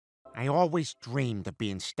I always dreamed of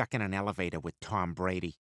being stuck in an elevator with Tom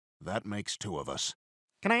Brady. That makes two of us.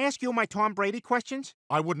 Can I ask you my Tom Brady questions?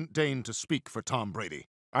 I wouldn't deign to speak for Tom Brady.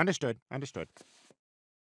 Understood.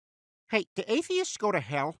 Hey, do atheists go to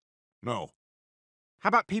hell? No. How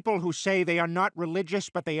about people who say they are not religious,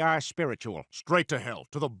 but they are spiritual? Straight to hell.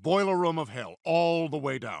 To the boiler room of hell. All the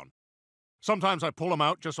way down. Sometimes I pull them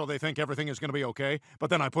out just so they think everything is going to be okay, but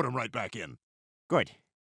then I put them right back in. Good.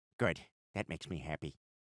 That makes me happy.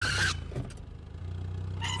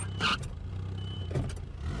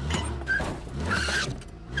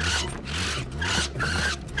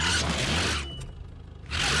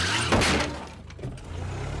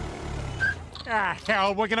 Ah,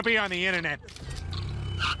 hell, we're gonna be on the internet.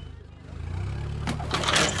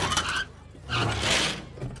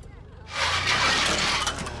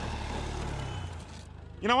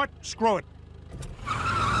 You know what? Screw it.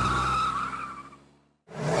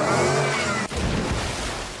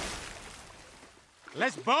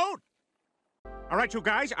 Let's vote! All right, you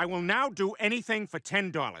guys, I will now do anything for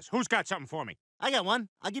 $10. Who's got something for me? I got one.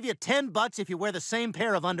 I'll give you $10 if you wear the same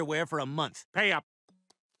pair of underwear for a month. Pay up.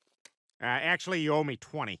 Actually, you owe me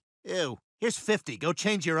 20. Ew. Here's 50. Go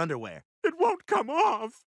change your underwear. It won't come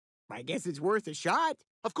off. I guess it's worth a shot.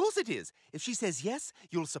 Of course it is. If she says yes,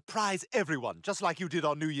 you'll surprise everyone, just like you did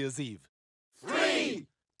on New Year's Eve. 3,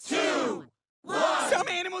 2, 1. Some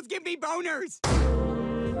animals give me boners.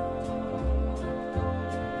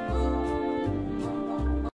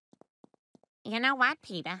 You know what,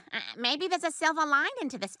 Peter? Maybe there's a silver lining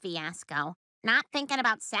to this fiasco. Not thinking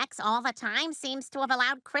about sex all the time seems to have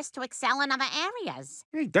allowed Chris to excel in other areas.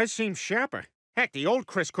 He does seem sharper. Heck, the old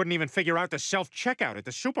Chris couldn't even figure out the self-checkout at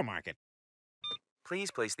the supermarket.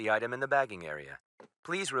 Please place the item in the bagging area.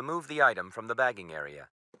 Please remove the item from the bagging area.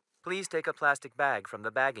 Please take a plastic bag from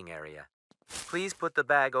the bagging area. Please put the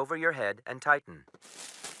bag over your head and tighten.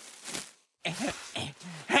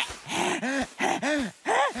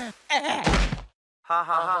 Ha ha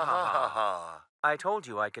ha ha ha. I told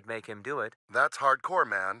you I could make him do it. That's hardcore,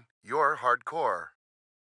 man. You're hardcore.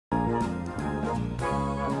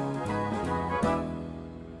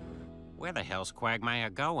 Where the hell's Quagmire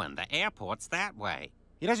going? The airport's that way.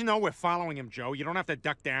 He doesn't know we're following him, Joe. You don't have to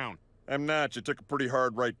duck down. I'm not. You took a pretty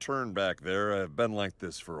hard right turn back there. I've been like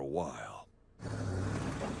this for a while.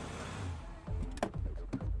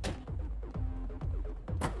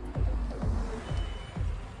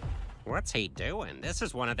 What's he doing? This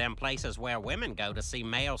is one of them places where women go to see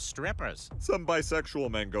male strippers. Some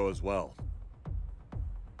bisexual men go as well.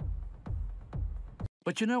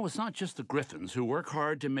 But you know, it's not just the Griffins who work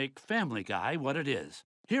hard to make Family Guy what it is.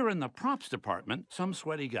 Here in the props department, some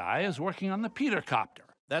sweaty guy is working on the Peter Copter.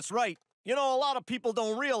 That's right. You know, a lot of people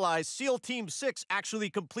don't realize SEAL Team 6 actually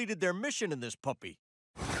completed their mission in this puppy.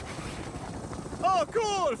 Oh,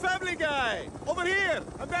 cool! Family Guy! Over here!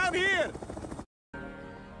 I'm down here!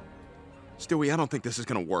 Stewie, I don't think this is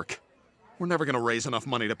gonna work. We're never gonna raise enough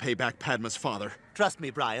money to pay back Padma's father. Trust me,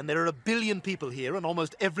 Brian, there are a billion people here, and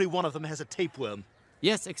almost every one of them has a tapeworm.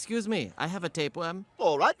 Yes, excuse me. I have a tapeworm.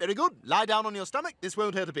 All right, very good. Lie down on your stomach. This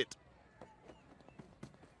won't hurt a bit.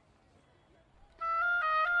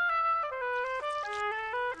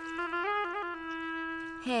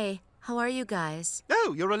 Hey, how are you guys?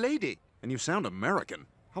 Oh, you're a lady. And you sound American.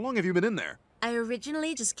 How long have you been in there? I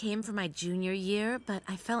originally just came for my junior year, but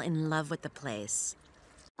I fell in love with the place.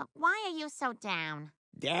 But why are you so down?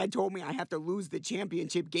 Dad told me I have to lose the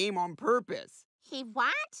championship game on purpose. He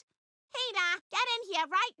what? Peter, get in here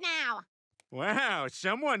right now. Wow,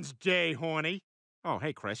 someone's day horny. Oh,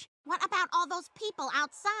 hey, Chris. What about all those people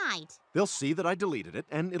outside? They'll see that I deleted it,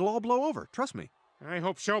 and it'll all blow over. Trust me. I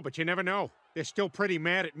hope so, but you never know. They're still pretty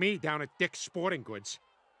mad at me down at Dick's Sporting Goods.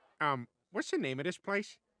 What's the name of this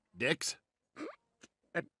place? Dick's?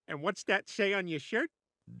 And what's that say on your shirt?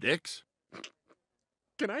 Dick's?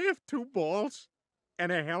 Can I have 2 balls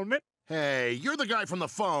and a helmet? Hey, you're the guy from the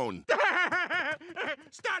phone.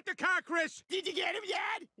 Start the car, Chris! Did you get him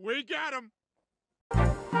yet? We got him!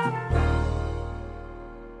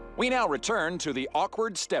 We now return to the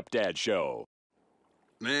Awkward Stepdad Show.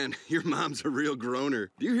 Man, your mom's a real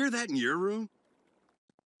groaner. Do you hear that in your room?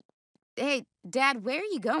 Hey, Dad, where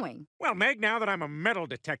are you going? Well, Meg, now that I'm a metal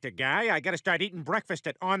detector guy, I gotta start eating breakfast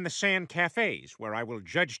at On the Sand cafes, where I will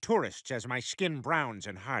judge tourists as my skin browns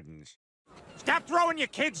and hardens. Stop throwing your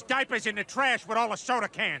kids' diapers in the trash with all the soda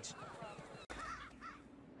cans!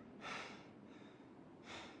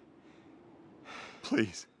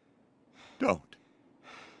 Please, don't.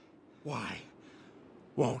 Why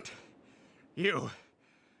won't you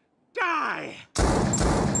die?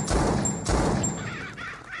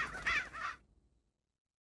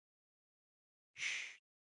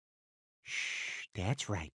 That's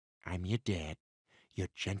right. I'm your dad. Your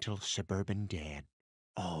gentle suburban dad.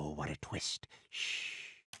 Oh, what a twist. Shh.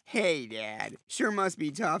 Hey, Dad. Sure must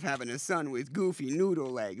be tough having a son with goofy noodle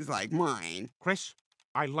legs like mine. Chris,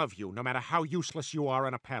 I love you, no matter how useless you are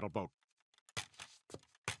in a paddle boat.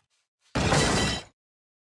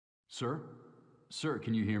 Sir? Sir,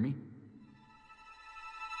 can you hear me?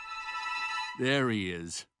 There he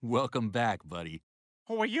is. Welcome back, buddy.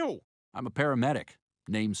 Who are you? I'm a paramedic,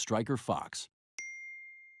 named Stryker Fox.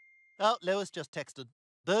 Oh, Lois just texted.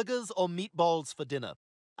 Burgers or meatballs for dinner?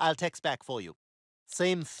 I'll text back for you.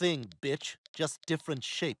 Same thing, bitch. Just different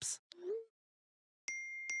shapes.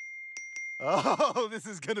 Oh, this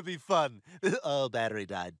is gonna be fun. Oh, battery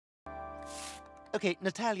died. Okay,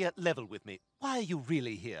 Natalia, level with me. Why are you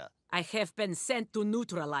really here? I have been sent to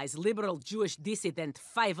neutralize liberal Jewish dissident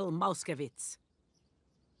Feivel Mauskowitz.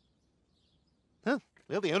 Huh.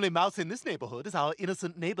 Well, the only mouse in this neighborhood is our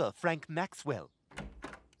innocent neighbor, Frank Maxwell.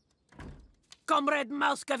 Comrade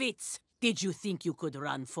Mauskowitz, did you think you could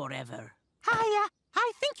run forever? Hiya,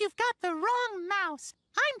 I think you've got the wrong mouse.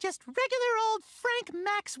 I'm just regular old Frank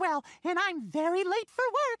Maxwell, and I'm very late for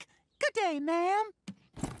work. Good day, ma'am.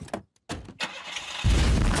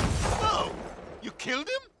 Whoa! You killed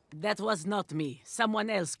him? That was not me. Someone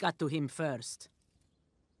else got to him first.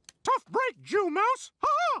 Tough break, Jew Mouse!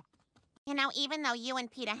 Ha-ha! You know, even though you and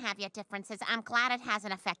Peter have your differences, I'm glad it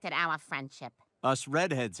hasn't affected our friendship. Us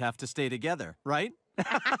redheads have to stay together, right?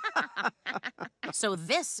 So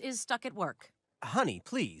this is Stuck at Work. Honey,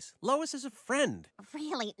 please. Lois is a friend.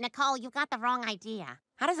 Really, Nicole, you got the wrong idea.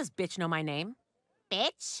 How does this bitch know my name?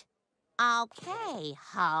 Bitch? Okay,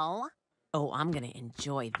 ho. Oh, I'm gonna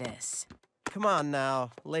enjoy this. Come on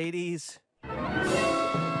now, ladies.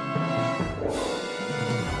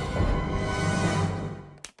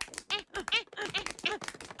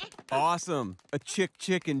 Awesome. A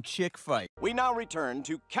chick and chick fight. We now return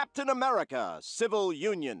to Captain America, Civil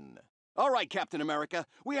Union. All right, Captain America,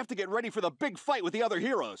 we have to get ready for the big fight with the other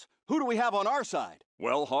heroes. Who do we have on our side?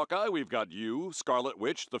 Well, Hawkeye, we've got you, Scarlet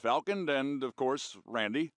Witch, the Falcon, and, of course,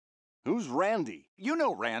 Randy. Who's Randy? You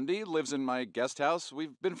know Randy, lives in my guest house.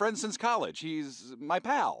 We've been friends since college. He's my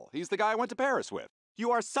pal. He's the guy I went to Paris with.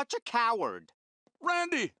 You are such a coward.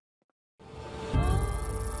 Randy!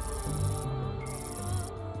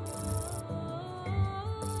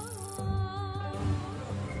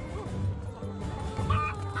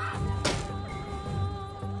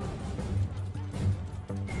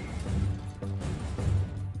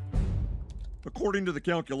 According to the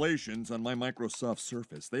calculations on my Microsoft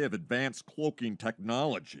Surface, they have advanced cloaking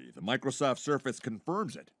technology. The Microsoft Surface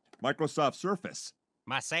confirms it. Microsoft Surface.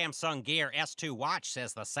 My Samsung Gear S2 watch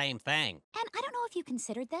says the same thing. And I don't know if you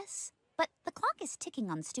considered this, but the clock is ticking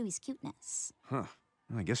on Stewie's cuteness. Huh.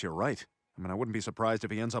 I guess you're right. I mean, I wouldn't be surprised if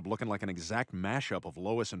he ends up looking like an exact mashup of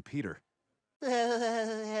Lois and Peter.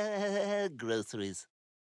 Groceries.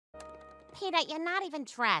 Peter, you're not even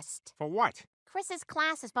dressed. For what? Chris's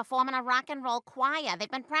class is performing a rock and roll choir. They've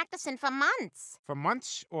been practicing for months. For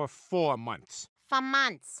months or 4 months? For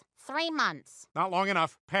months. 3 months. Not long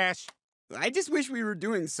enough. Pass. I just wish we were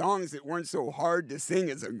doing songs that weren't so hard to sing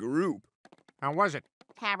as a group. How was it?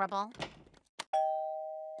 Terrible.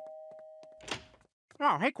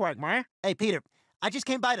 Oh, hey, Quagmire. Hey, Peter. I just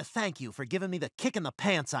came by to thank you for giving me the kick in the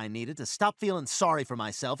pants I needed to stop feeling sorry for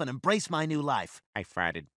myself and embrace my new life. I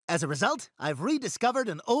farted. As a result, I've rediscovered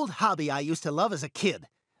an old hobby I used to love as a kid,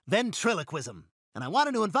 ventriloquism. And I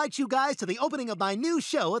wanted to invite you guys to the opening of my new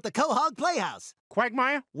show at the Quahog Playhouse.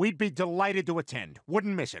 Quagmire, we'd be delighted to attend.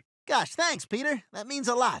 Wouldn't miss it. Gosh, thanks, Peter. That means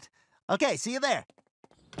a lot. Okay, see you there.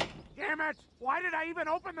 Damn it! Why did I even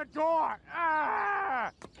open the door?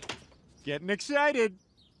 Ah! Getting excited.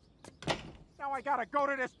 Now I gotta go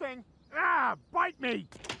to this thing. Ah, bite me!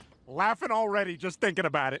 Laughing already just thinking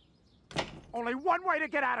about it. Only one way to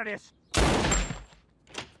get out of this.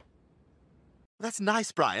 That's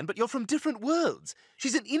nice, Brian, but you're from different worlds.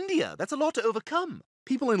 She's in India. That's a lot to overcome.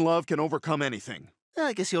 People in love can overcome anything.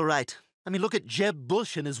 I guess you're right. I mean, look at Jeb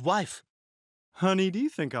Bush and his wife. Honey, do you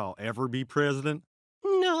think I'll ever be president?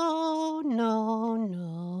 No, no,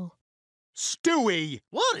 no. Stewie!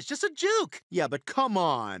 What? It's just a joke. Yeah, but come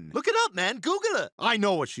on. Look it up, man. Google it. I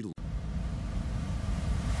know what she...